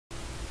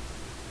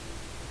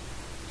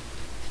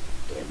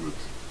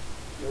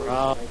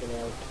Oh.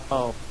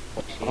 Oh.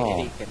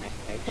 Oh.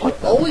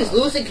 Always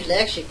losing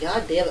connection,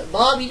 god damn it.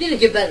 Mom, you need to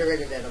get better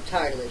internet. I'm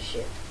tired of this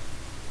shit.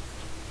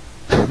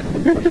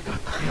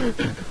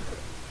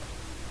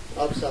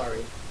 I'm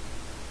sorry.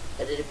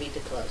 I didn't mean to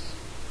cuss.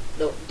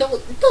 No,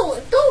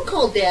 don't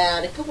call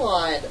Dad. Come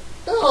on.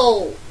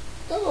 No.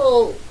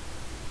 No.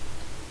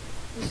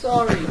 I'm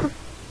sorry.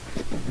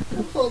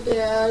 Don't call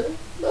Dad.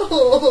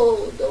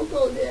 No. Don't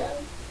call Dad.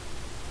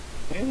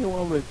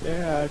 Anyone with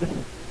Dad.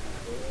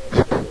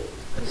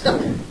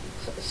 Stop.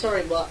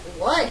 Sorry, Mom.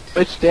 What?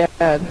 Which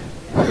Dad?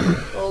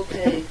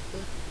 Okay.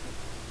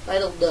 I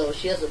don't know.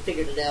 She hasn't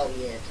figured it out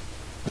yet.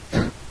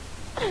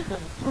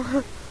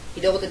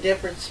 You know what the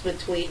difference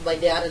between my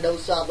dad and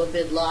Osama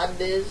bin Laden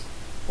is?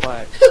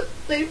 What?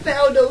 They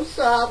found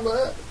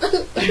Osama.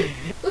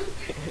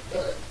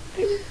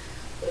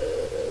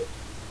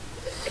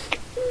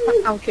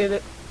 I don't get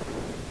it.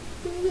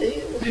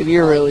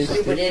 You're really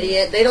stupid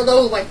idiot. They don't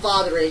know who my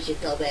father is, you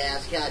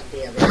dumbass. God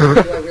damn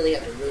it. Do I really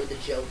have to ruin the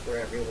joke for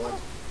everyone?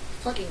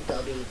 Fucking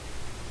dummy.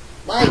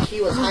 My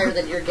IQ is higher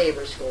than your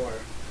gamer score.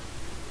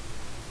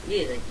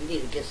 You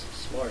need to get some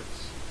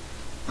smarts.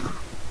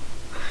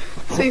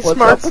 Say What's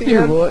smarts up with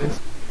your again. voice?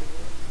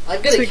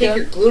 I'm gonna kick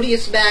your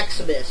gluteus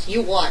maximus.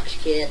 You watch,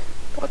 kid.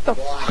 What the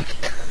Watch.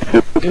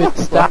 fuck? Dude,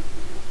 stop.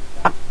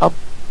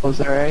 Was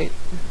that right?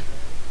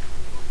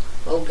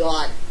 Oh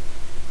god. I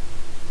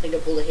think I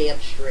pulled a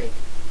hamstring.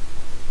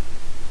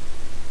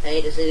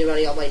 Hey, does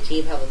anybody on my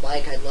team have a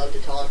mic? I'd love to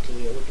talk to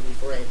you. We can be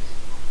friends.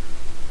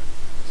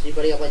 Does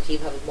anybody on my team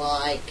have a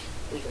mic?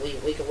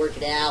 We can work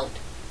it out.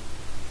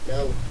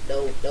 No,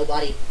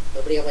 nobody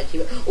on my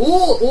team.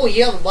 Ooh,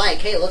 you have a mic.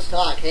 Hey, let's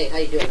talk. Hey, how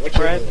you doing? What's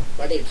your name?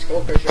 My name's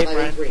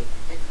Skullcrusher583.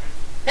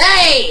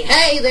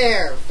 Hey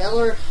there,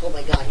 feller. Oh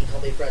my god, he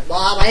called me friend.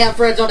 Mom, I have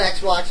friends on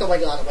Xbox. Oh my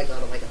god.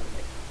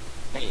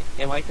 Hey,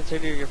 am I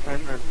considered your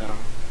friend or no?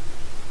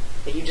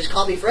 Hey, you just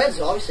call me friend,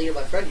 so obviously you're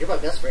my friend. You're my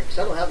best friend, because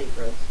I don't have any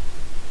friends.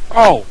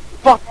 Oh,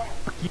 fuck.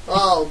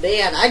 Oh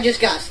man, I just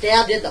got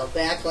stabbed in the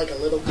back like a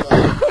little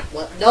punch.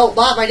 What? No,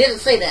 Mom, I didn't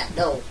say that.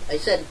 No, I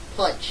said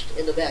punched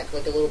in the back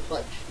like a little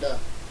punch. No.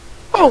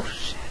 Oh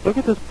shit. Look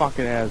at this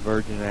fucking ass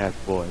virgin ass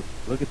boy.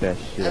 Look at that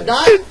shit. I'm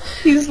not.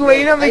 He's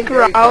laying on the I'm very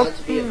ground, proud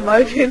to be a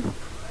mugging.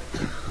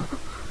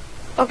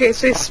 Okay,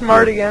 say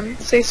smart again.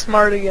 Say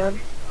smart again.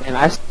 And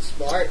I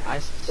Smart?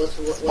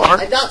 Smart?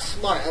 I'm not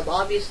smart. I'm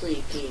obviously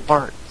a geek.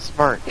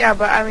 smart. Yeah,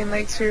 but I mean,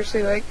 like,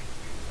 seriously, like,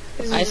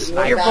 is You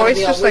want your to battle voice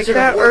me on just like Wizard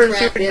that, of or is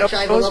Warcraft, your bitch?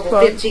 I'm a nose level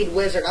plugged? 15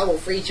 wizard. I will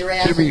freeze your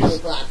ass Jimmy. with a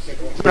little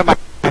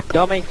popsicle.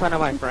 Don't make fun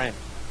of my friend.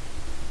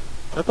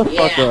 Shut the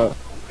fuck Yeah. up.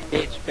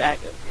 Bitch, back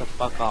the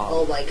fuck off.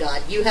 Oh my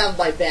god, you have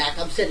my back.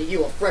 I'm sending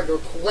you a friend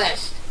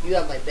request. You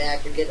have my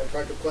back. You're getting a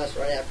friend request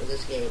right after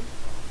this game.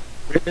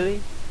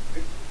 Really?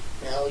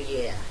 Hell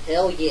yeah.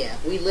 Hell yeah.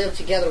 We live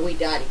together, we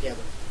die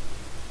together.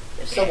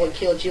 If someone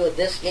killed you in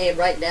this game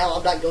right now,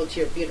 I'm not going to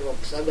your funeral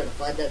because I'm going to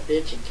find that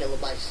bitch and kill her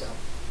myself.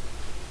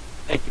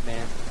 Thank you,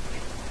 man.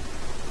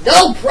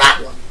 No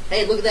problem!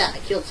 Hey, look at that. I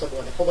killed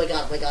someone. Oh my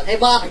god, oh my god. Hey,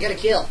 Mom, I got a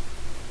kill.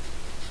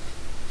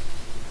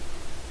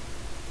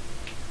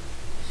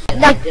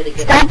 Like,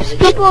 stabs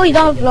people he's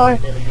on the floor.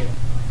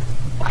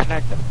 I'm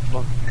not the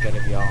fuck good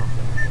of y'all.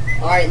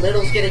 Alright,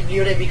 Little's getting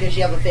muted because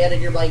you have a fan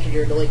in your mic and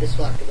you're annoying as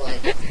fuck. Goodbye.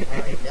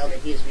 Alright, now that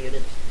he's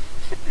muted.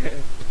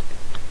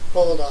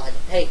 Hold on.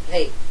 Hey.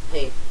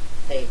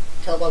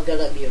 Tell him I'm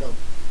gonna mute him.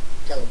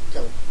 Tell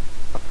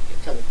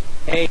him.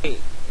 Hey,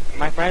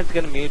 my friend's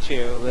gonna mute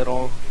you,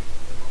 little.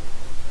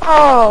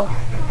 Oh.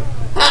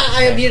 Ha!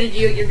 I unmuted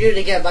you. You're muted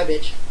again, my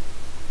bitch.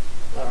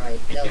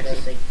 Alright, now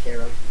that's taken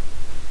care of.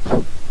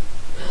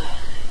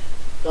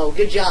 Oh,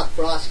 good job,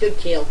 Frost. Good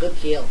kill.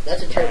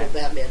 That's a terrible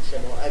Batman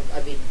symbol. I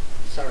mean,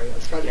 sorry. I'm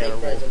trying to make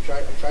friends. I'm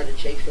trying to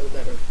change for the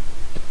better.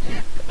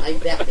 I'm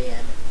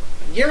Batman.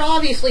 You're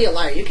obviously a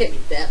liar. You can't be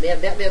Batman.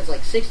 Batman's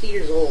like 60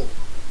 years old.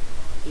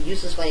 He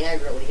uses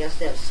Viagra when he has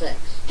to have sex.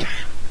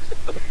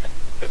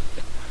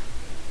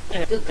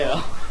 Good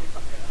girl.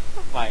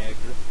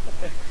 Viagra.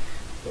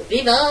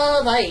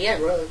 Viva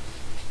Viagra.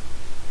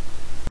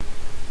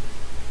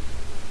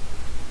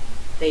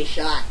 Hey,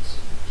 shots.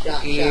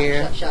 Shots. Do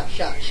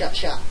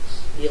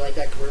you like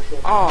that commercial?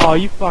 Oh,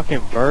 you fucking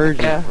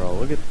virgin, bro.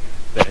 Look at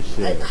that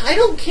shit. I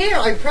don't care.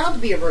 I'm proud to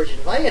be a virgin.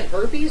 If I had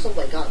herpes, oh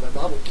my god, my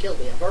mom would kill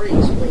me. I've already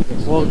explained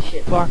this. Well,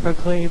 Shit. fucking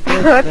clean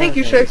bitch. I think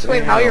you should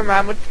explain how your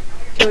mom would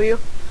kill you.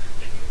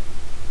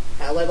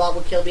 How my mom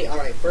would kill me?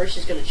 Alright, first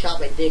she's gonna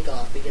chop my dick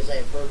off because I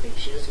have herpes.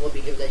 She doesn't want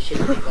me to give that shit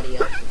to anybody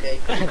else, okay?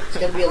 It's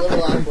gonna be a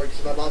little awkward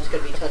because my mom's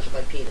gonna be touching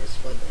my penis,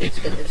 but it's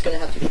gonna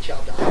have to be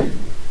chopped off.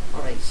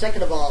 Alright,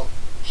 second of all,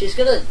 she's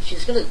gonna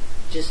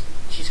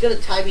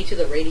tie me to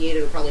the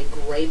radiator and probably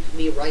grape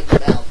me right in the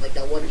mouth, like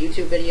that one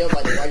YouTube video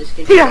by the whitest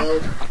kid you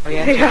know. Oh,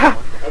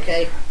 yeah.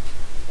 Okay,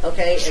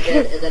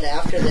 and then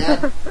after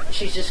that,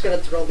 she's just gonna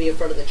throw me in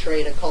front of the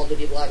train and Call of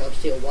Duty Black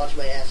Ops 2 and watch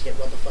my ass get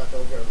run the fuck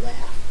over and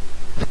laugh.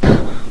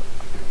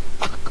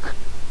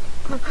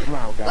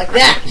 Wow, God. Like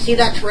that! You see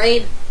that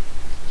train?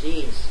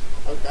 Jeez.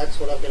 Oh, that's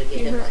what I'm gonna get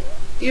hit by.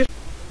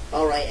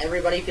 Alright,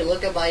 everybody, if you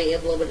look at my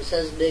emblem and it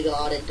says nigga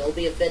on it, don't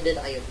be offended.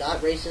 I am not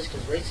racist,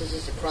 because racist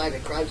is a crime,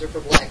 and crimes are for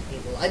black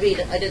people. I mean,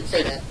 I didn't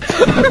say that.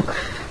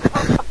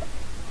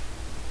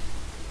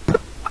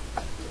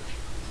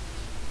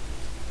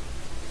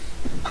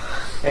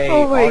 Hey,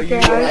 Oh my are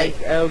you God. like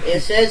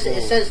It says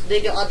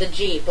nigga on the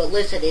G, but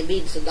listen, it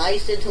means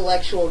nice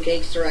intellectual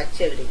gangster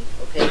activity.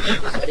 Okay,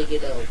 just letting you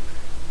know.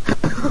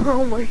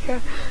 Oh my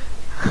god.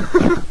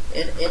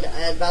 And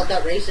about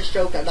that racist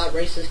joke, I'm not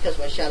racist because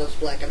my shadow's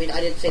black. I mean,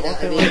 I didn't say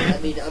that. I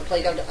mean, I'm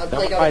playing on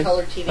a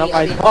color TV. Not I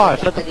my mean, fault.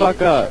 Shut I the need fuck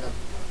to up. shut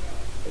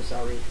I'm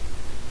sorry.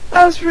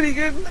 That was pretty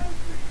good.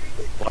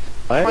 What?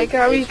 Oh my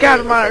god, we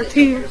got him on our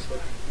team.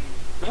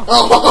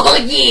 Oh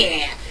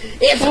yeah!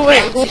 It's Oh wait,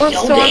 about who to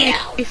wants go to down!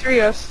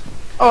 E3 us?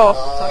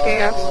 Oh,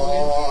 okay,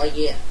 Oh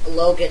yeah,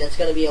 Logan, it's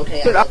gonna be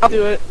okay. Dude, I'll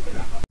do it.